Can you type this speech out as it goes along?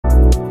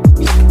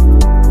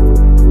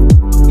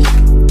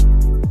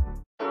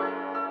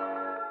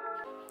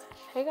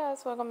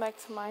guys, welcome back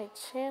to my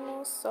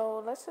channel.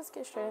 So let's just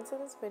get straight into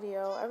this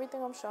video.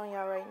 Everything I'm showing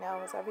y'all right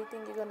now is everything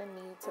you're gonna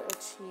need to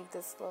achieve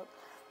this look.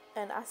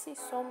 And I see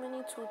so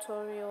many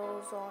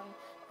tutorials on,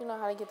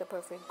 how to get the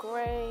perfect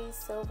gray,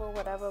 silver,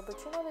 whatever, but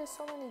there's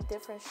so many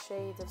different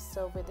shades of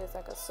silver. There's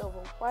like a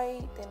silver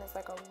white, then it's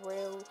like a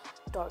real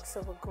dark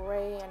silver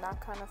gray, and I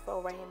kind of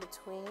fell right in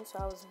between, so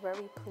I was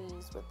very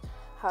pleased with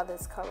how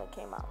this color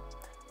came out.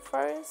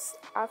 First,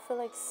 I feel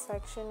like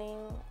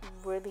sectioning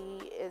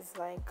really is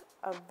like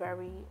a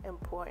very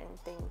important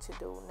thing to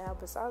do. Now,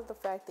 besides the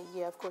fact that,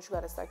 yeah, of course you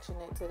got to section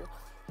it to,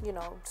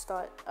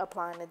 start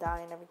applying the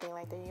dye and everything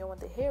like that. You don't want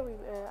the hair,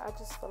 I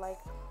just feel like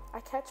I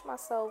catch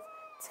myself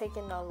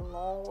taking a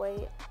long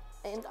way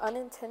and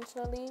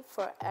unintentionally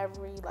for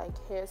every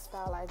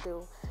hairstyle I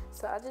do.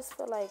 So I just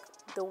feel like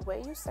the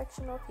way you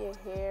section off your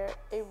hair,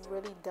 it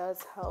really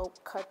does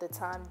help cut the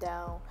time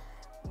down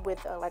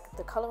with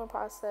the coloring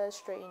process,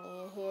 straightening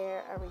your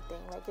hair, everything.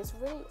 It's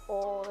really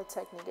all a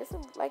technique. It's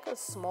like a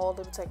small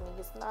little technique.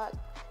 It's not,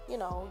 you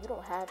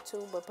don't have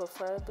to, but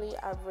preferably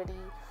I really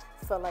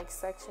feel like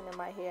sectioning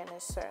my hair in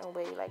a certain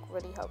way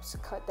really helps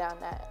cut down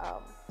that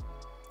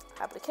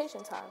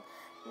application time.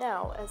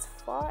 Now, as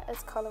far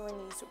as coloring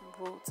these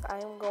roots, I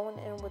am going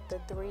in with the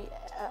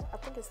I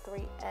think it's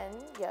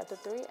 3N, yeah, the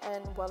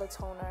 3N Eullair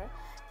toner,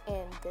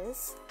 and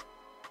this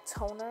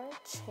toner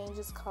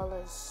changes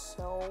colors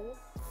so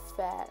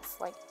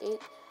fast. It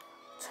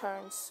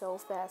turns so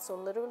fast. So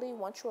literally,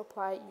 once you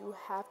apply it, you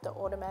have to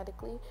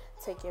automatically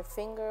take your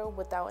finger,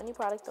 without any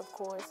product of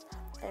course,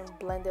 and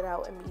blend it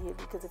out immediately,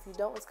 because if you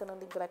don't, it's gonna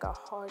leave like a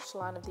harsh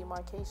line of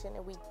demarcation,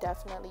 and we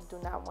definitely do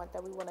not want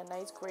that. We want a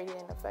nice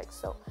gradient effect.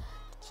 So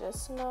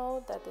just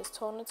know that this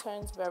toner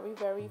turns very,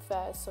 very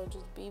fast, so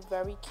just be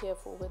very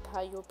careful with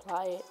how you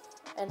apply it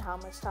and how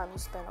much time you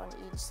spend on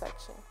each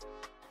section.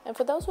 And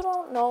for those who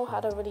don't know how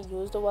to really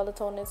use the Eullair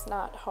toner, it's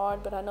not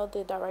hard, but I know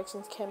the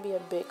directions can be a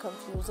bit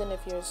confusing if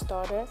you're a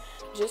starter.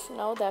 Just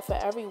know that for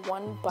every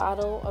 1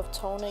 bottle of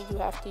toner, you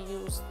have to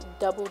use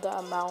double the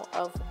amount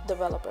of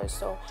developer.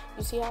 So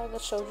you see how I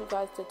showed you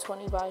guys the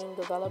 20 volume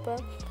developer?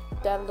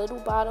 That little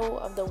bottle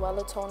of the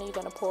Eullair toner, you're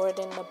going to pour it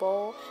in the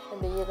bowl,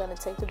 and then you're going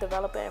to take the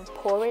developer and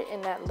pour it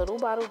in that little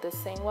bottle, the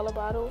same Eullair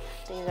bottle.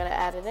 Then you're going to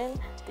add it in,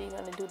 then you're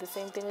going to do the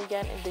same thing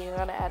again, and then you're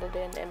going to add it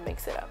in and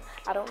mix it up.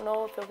 I don't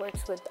know if it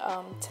works with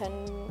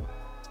 10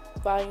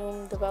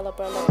 volume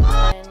developer,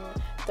 like 10,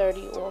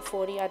 30, or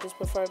 40. I just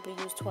preferably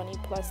use 20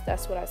 plus.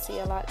 That's what I see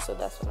a lot, so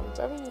that's what I'm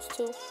very used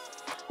to.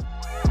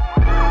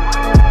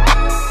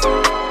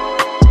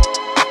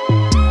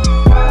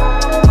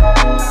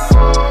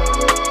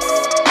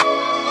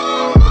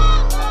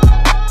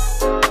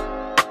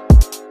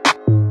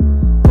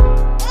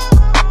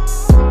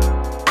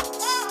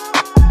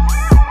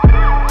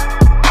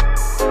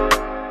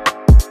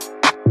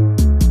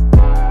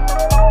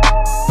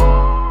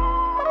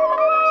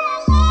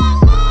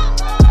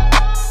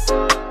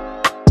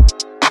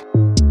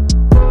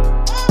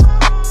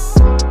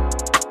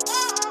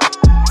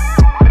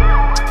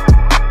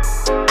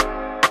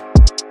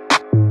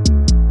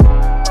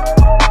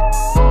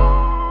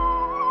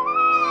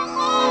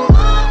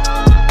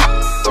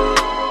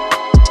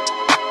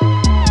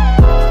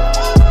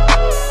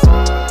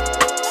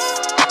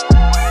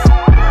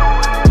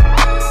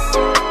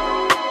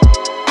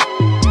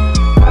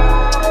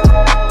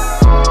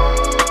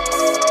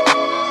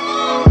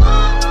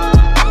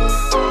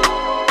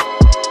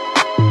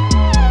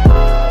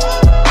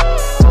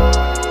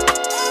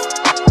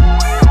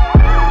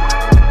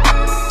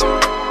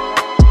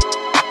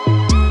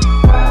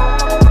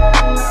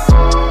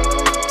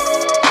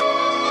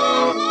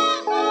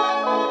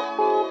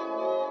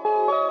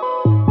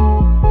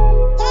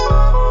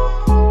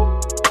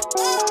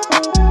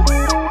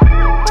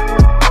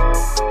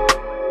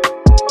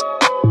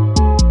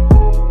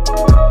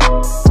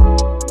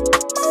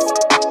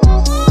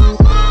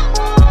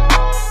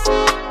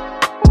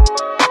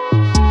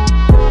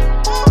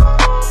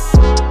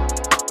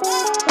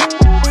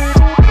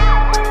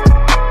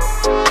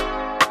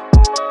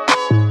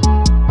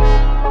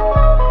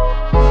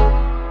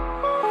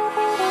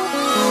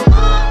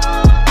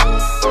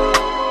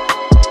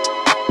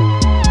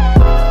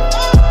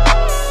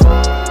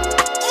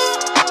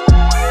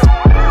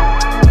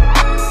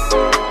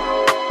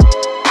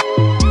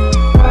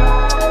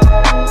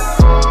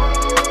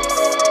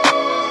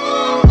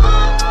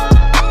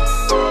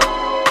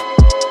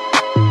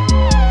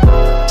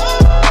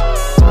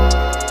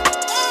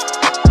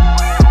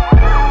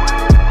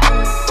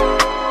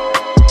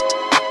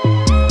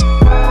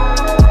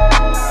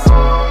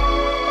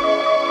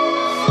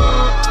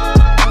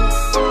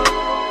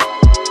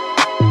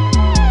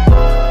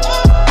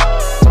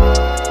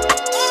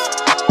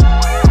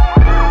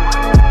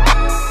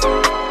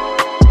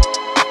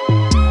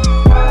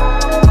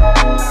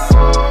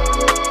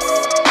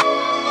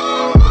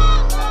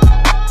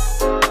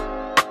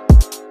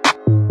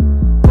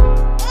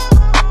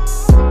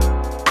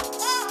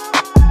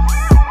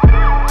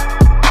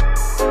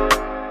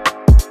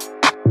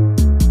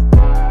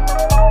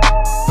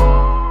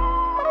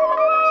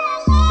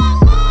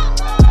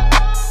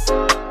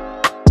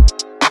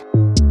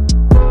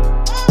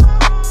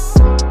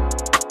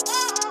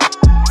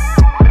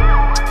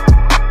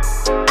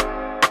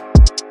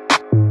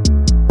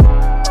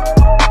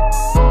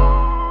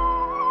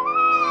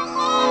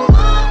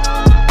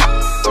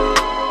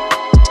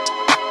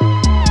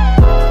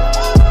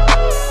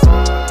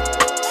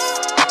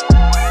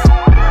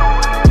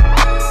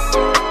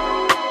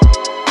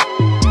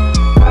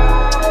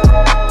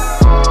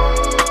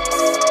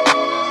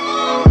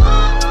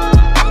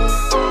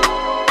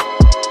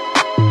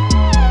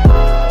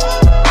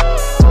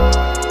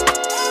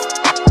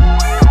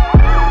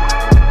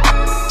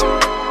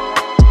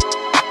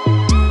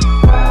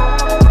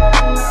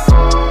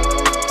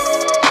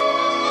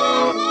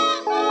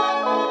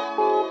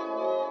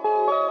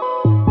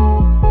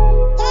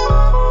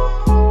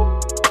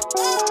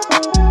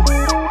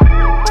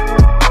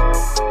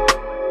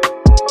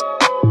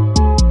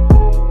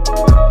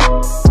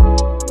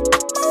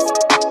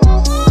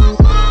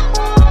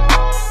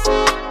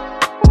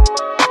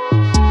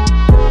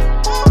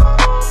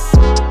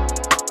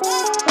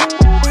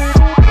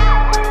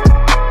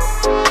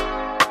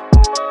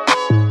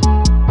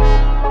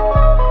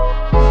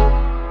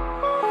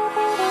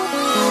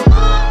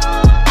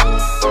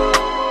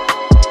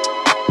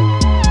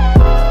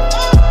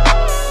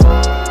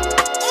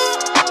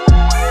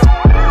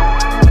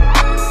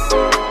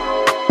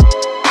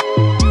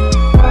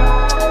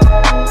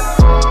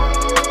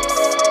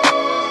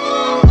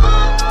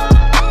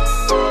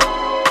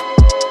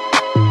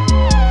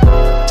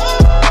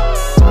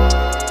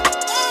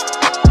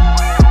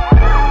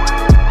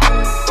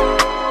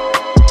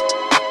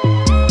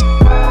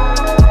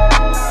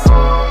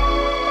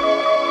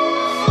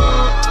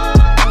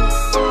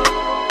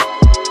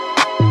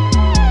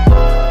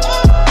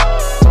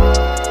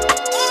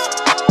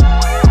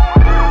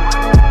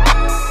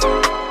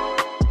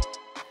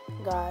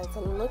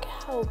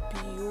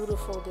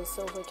 this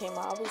silver came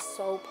out. I was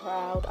so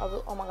proud.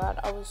 Oh my god,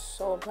 I was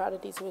so proud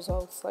of these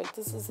results. Like,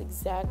 this is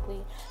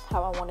exactly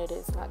how I wanted it.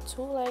 It's not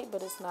too light,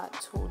 but it's not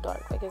too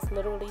dark. Like, it's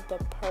literally the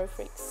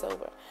perfect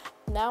silver.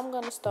 Now I'm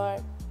gonna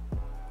start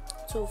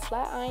to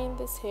flat iron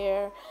this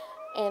hair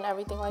and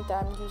everything like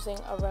that. I'm using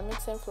a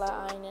Remington flat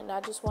iron, and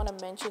I just want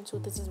to mention too,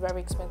 this is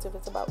very expensive.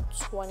 It's about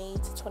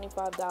 $20 to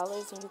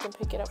 $25, and you can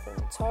pick it up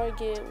from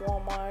Target,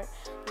 Walmart,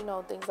 you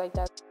know, things like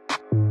that.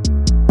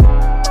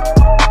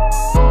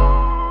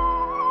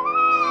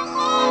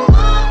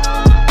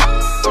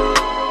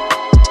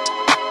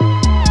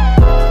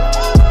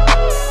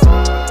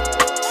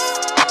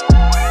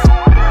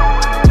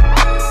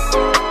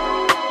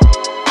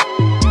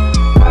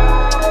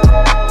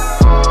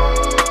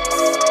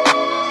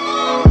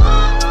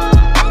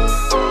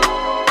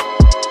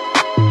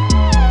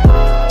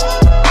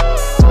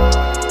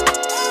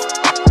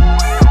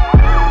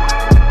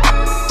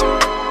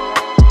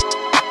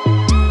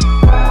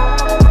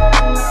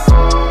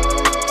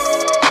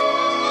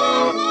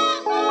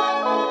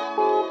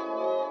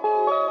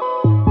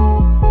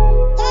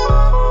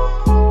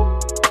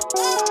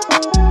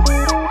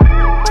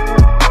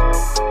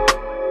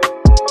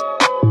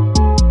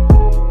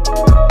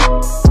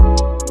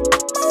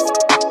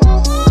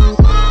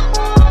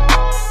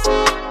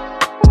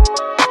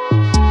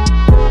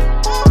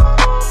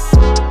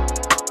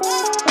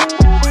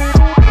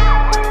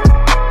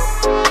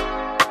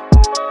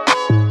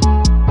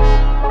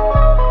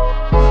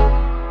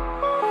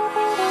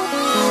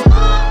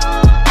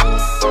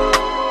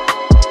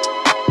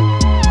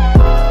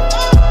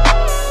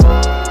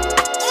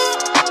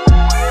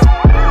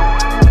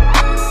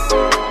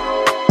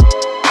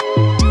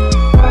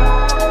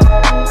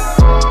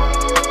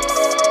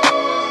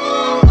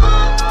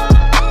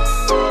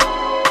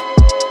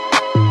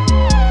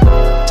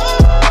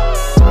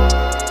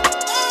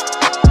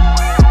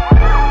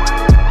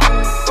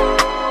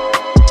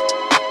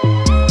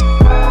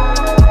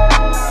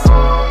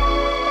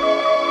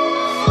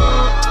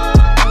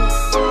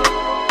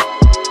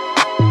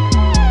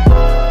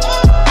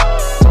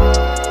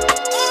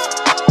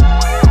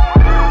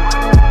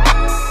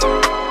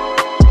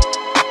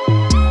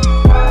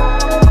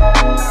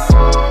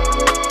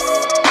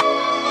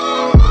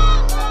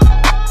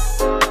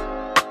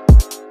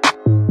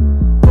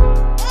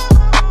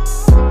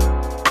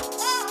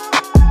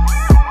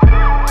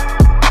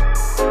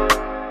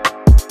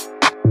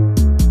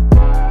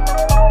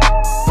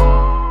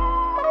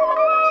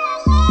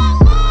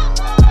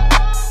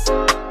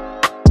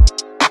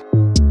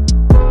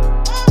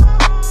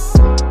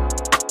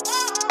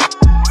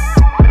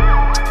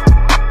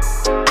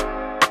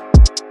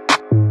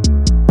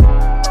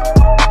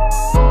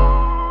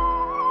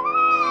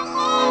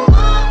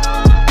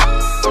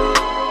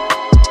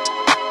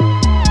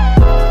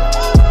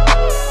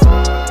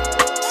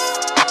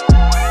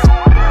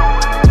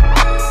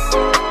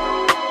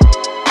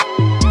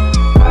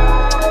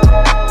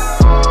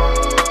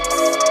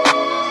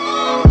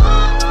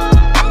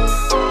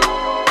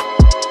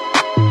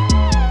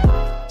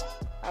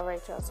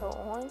 So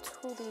on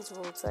to these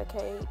roots,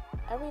 okay?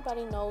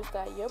 Everybody knows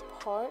that your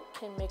part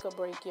can make or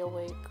break your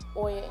wig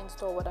or your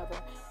install, whatever.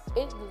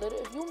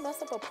 If you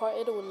mess up a part,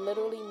 it will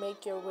literally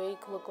make your wig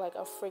look like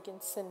a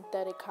freaking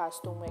synthetic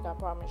costume wig, I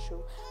promise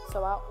you.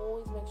 So I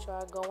always make sure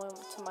I go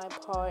into my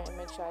part and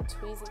make sure I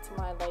tweeze it to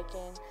my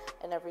liking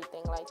and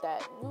everything like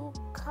that.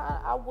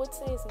 I would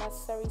say it's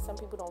necessary. Some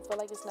people don't feel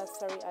like it's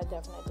necessary. I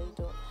definitely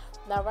do.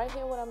 Now right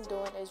here, what I'm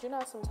doing is, you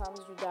know, sometimes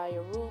you dye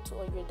your roots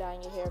or you're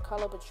dyeing your hair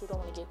color, but you don't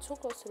want to get too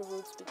close to the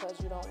roots because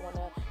you don't want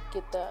to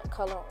get the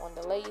color on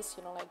the lace,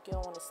 you know, like you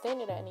don't want to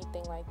stain it or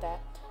anything like that.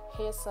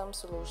 Here's some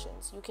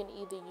solutions. You can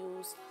either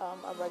use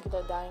a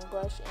regular dyeing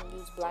brush and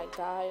use black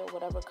dye or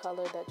whatever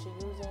color that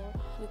you're using.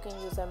 You can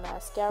use a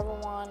mascara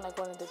wand, like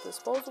one of the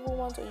disposable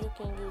ones, or you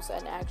can use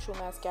an actual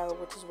mascara,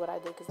 which is what I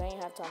did because I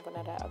ain't have time for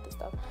none of that other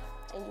stuff.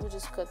 And you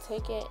just could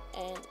take it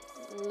and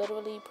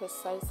literally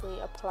precisely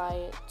apply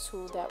it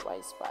to that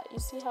white spot. You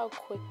see how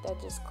quick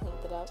that just cleaned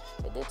it up?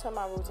 It did turn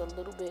my roots a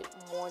little bit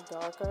more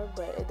darker,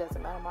 but it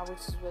doesn't matter. My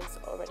roots was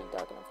already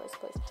dark in the first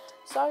place.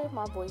 Sorry if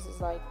my voice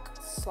is like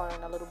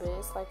slurring a little bit.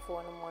 It's like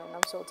 4 in the morning.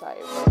 I'm so tired,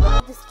 but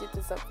let me just get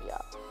this up for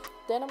y'all.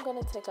 Then I'm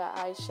going to take an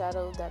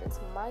eyeshadow that is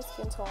my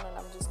skin tone, and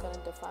I'm just going to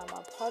define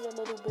my part a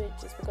little bit,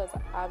 just because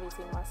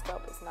obviously my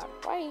scalp is not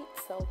white,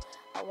 so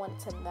I want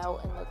it to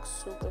melt and look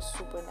super,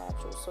 super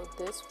natural. So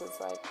this was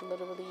like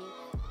literally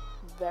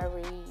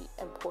very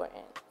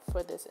important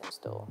for this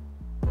install.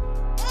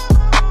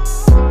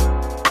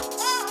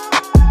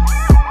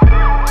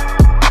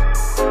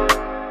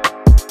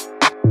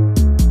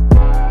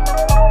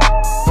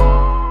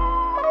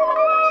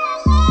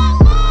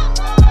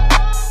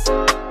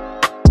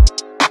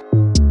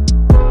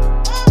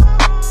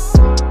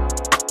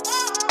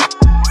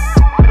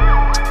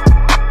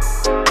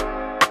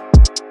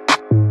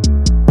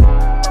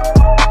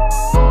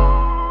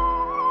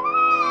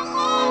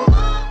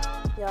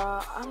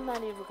 Y'all, I'm not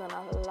even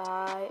gonna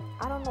lie.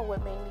 I don't know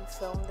what made me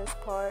film this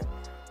part,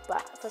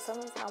 but for some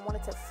reason I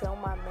wanted to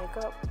film my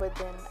makeup, but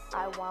then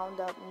I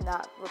wound up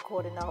not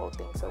recording the whole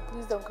thing. So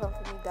please don't come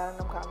for me down in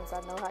them comments.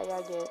 I know how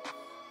y'all get,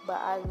 but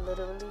I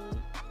literally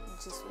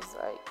just was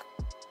like,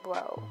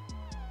 bro,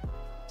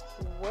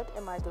 what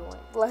am I doing?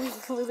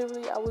 Like,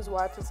 literally, I was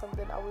watching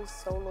something, I was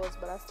so lost,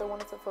 but I still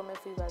wanted to film it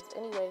for you guys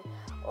anyway.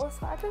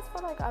 Also, I just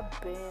feel like I've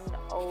been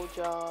owed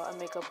y'all a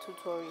makeup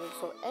tutorial,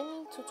 so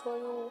any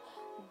tutorial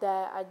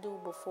that I do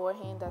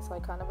beforehand that's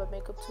like kind of a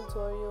makeup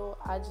tutorial,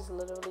 I just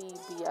literally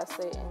BS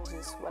it and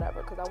just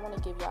whatever, because I want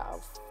to give y'all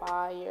a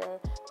fire,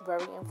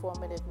 very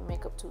informative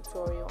makeup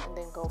tutorial and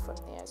then go from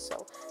there.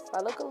 So if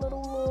I look a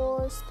little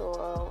lost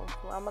or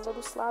I'm a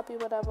little sloppy,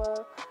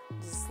 whatever,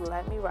 just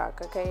let me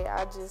rock, okay?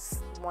 I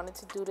just wanted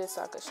to do this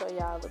so I could show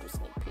y'all a little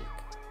sneak peek.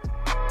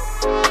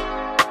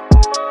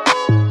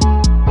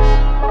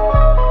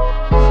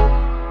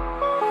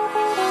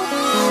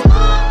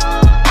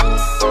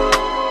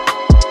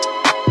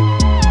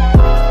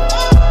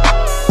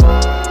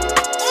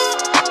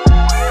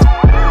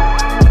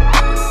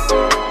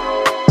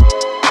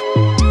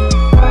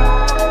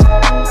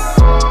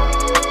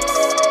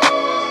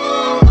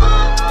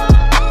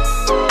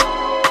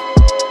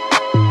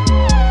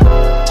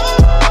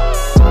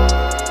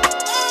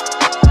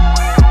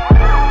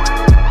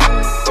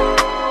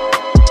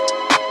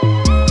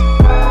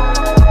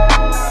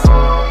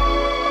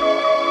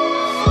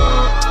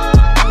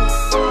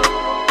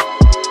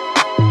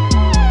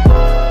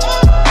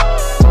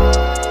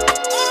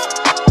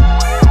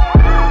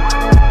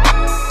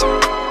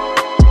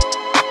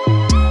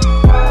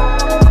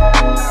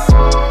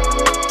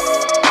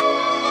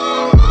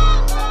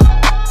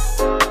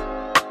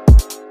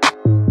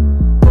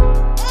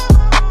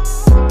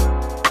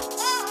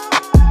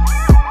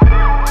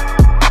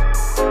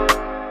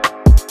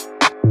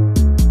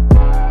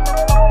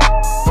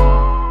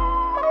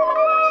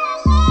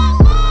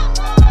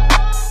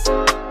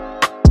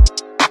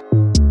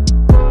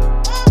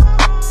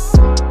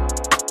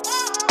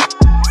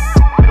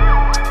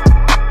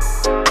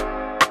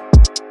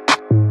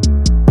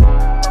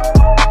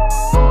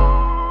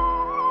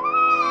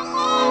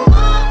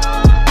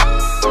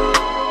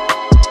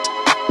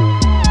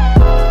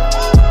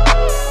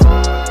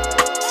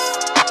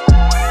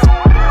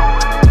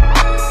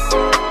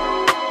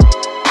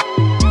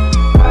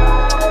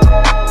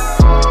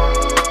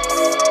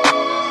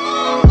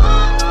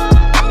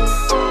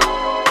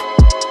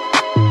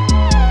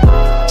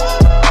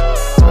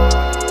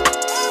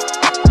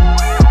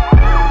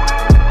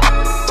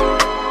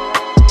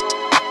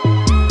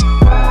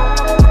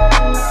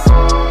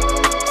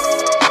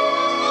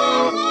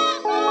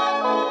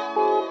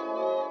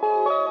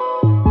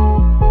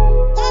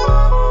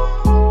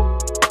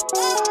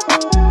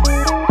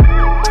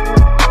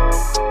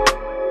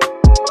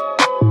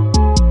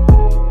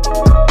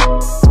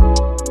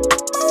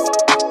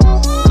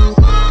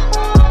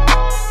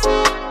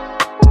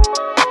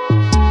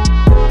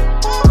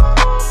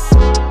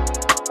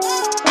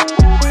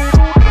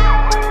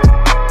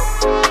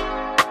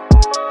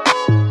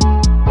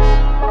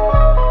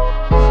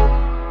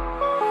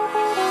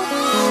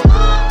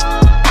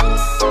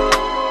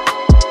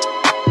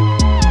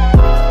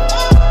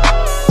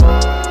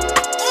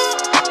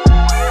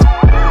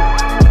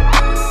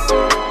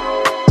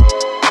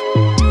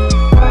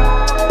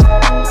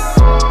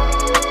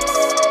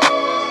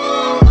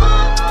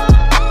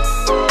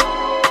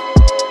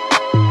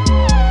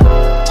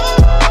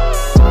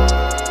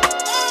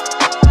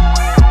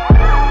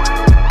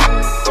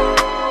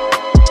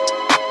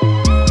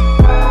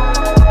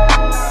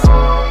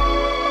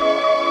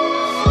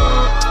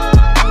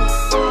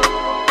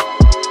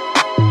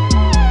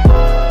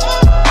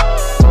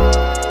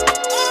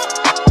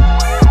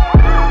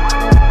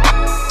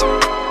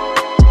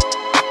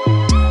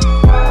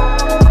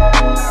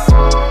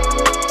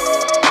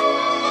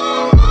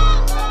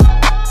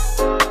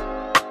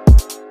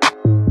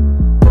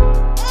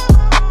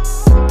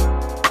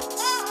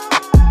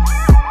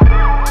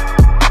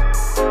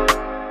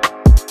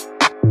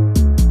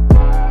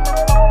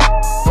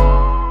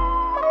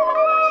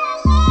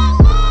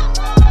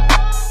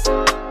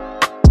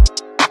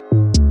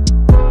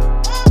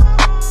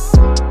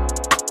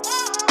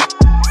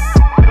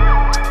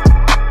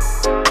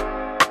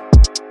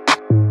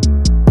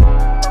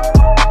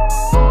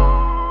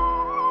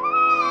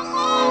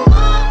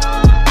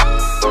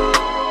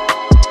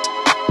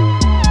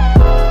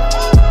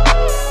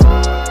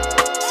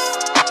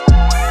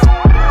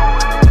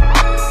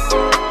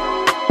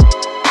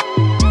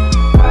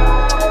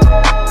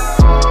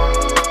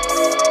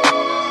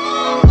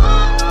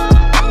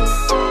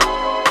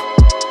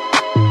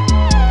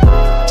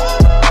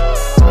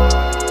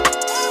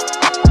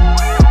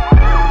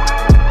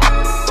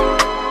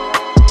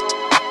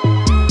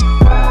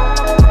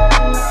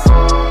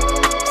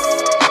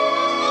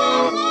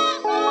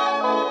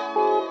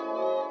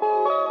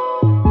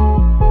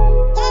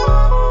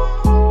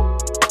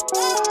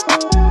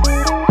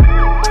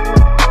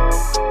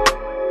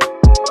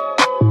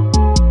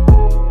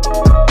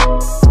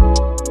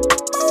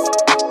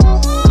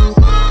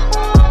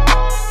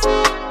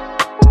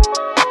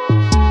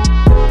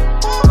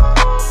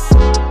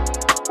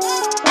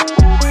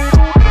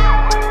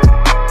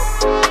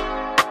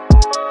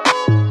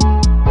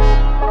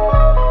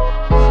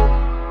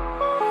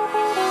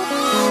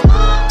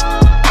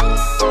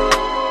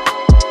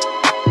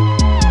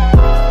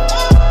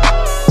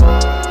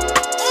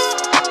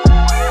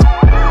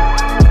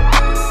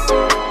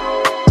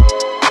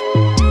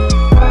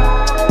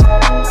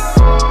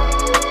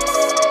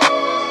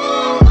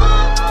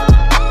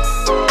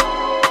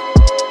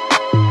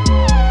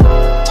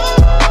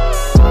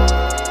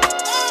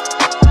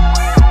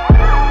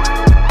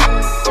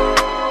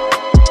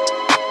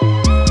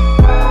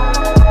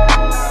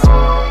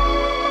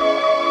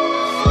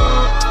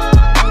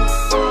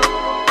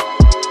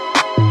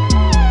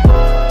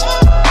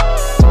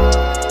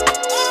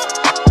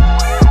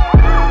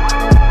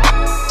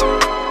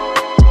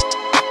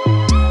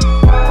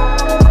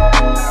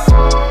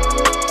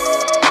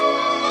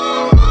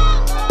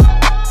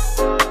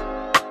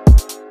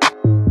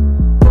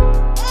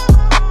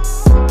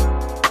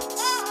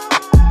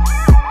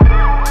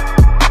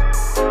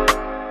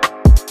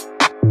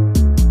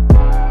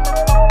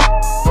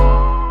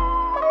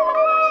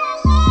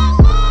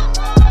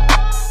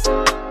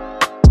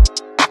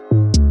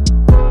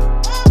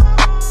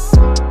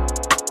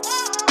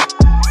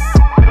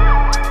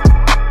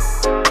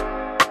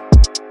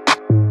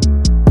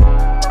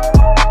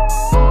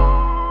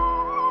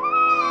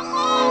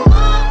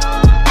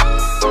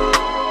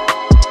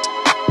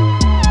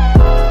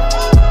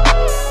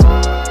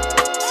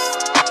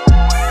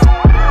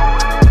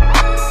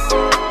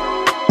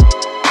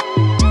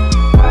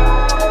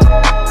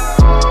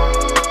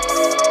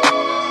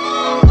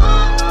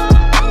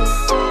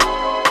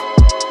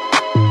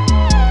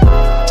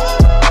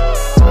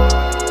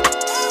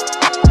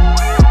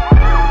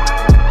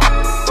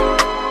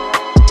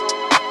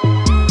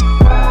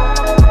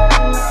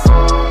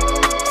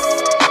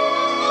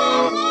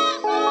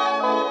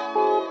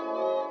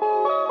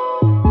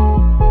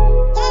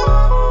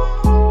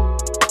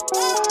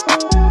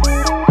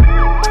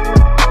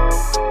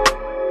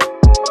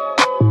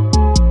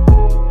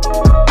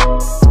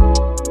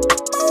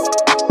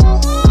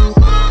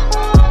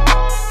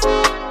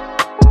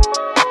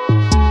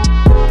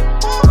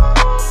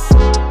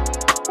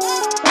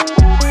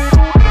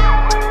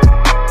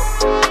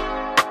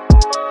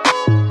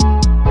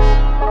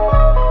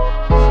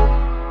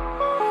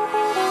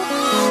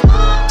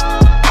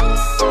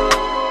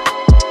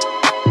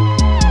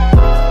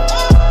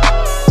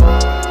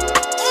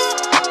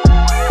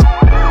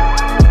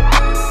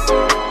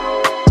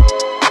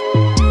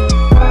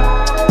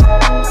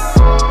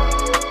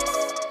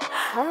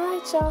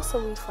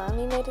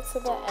 it to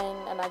the end,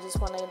 and I just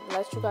want to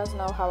let you guys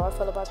know how I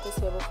feel about this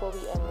hair before we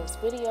end this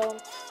video.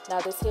 Now,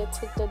 this hair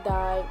took the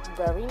dye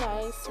very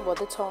nice, well,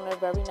 the toner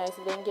very nice.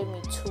 It didn't give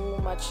me too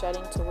much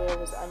shedding to where it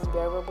was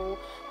unbearable.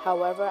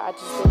 However, I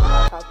just didn't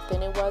like how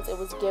thin it was. It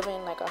was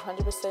giving like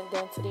 100%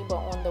 density, but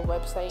on the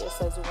website it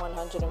says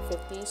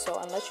 150. So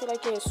unless you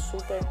like your hair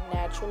super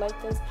natural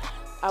like this,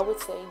 I would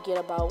say get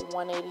about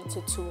 180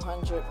 to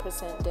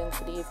 200%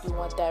 density if you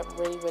want that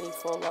really, really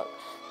full look.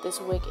 This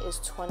wig is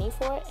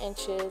 24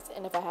 inches,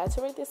 and if I had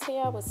to rate this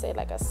hair, I would say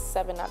like a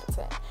 7 out of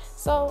 10.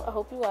 So I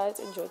hope you guys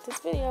enjoyed this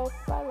video.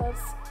 Bye, loves.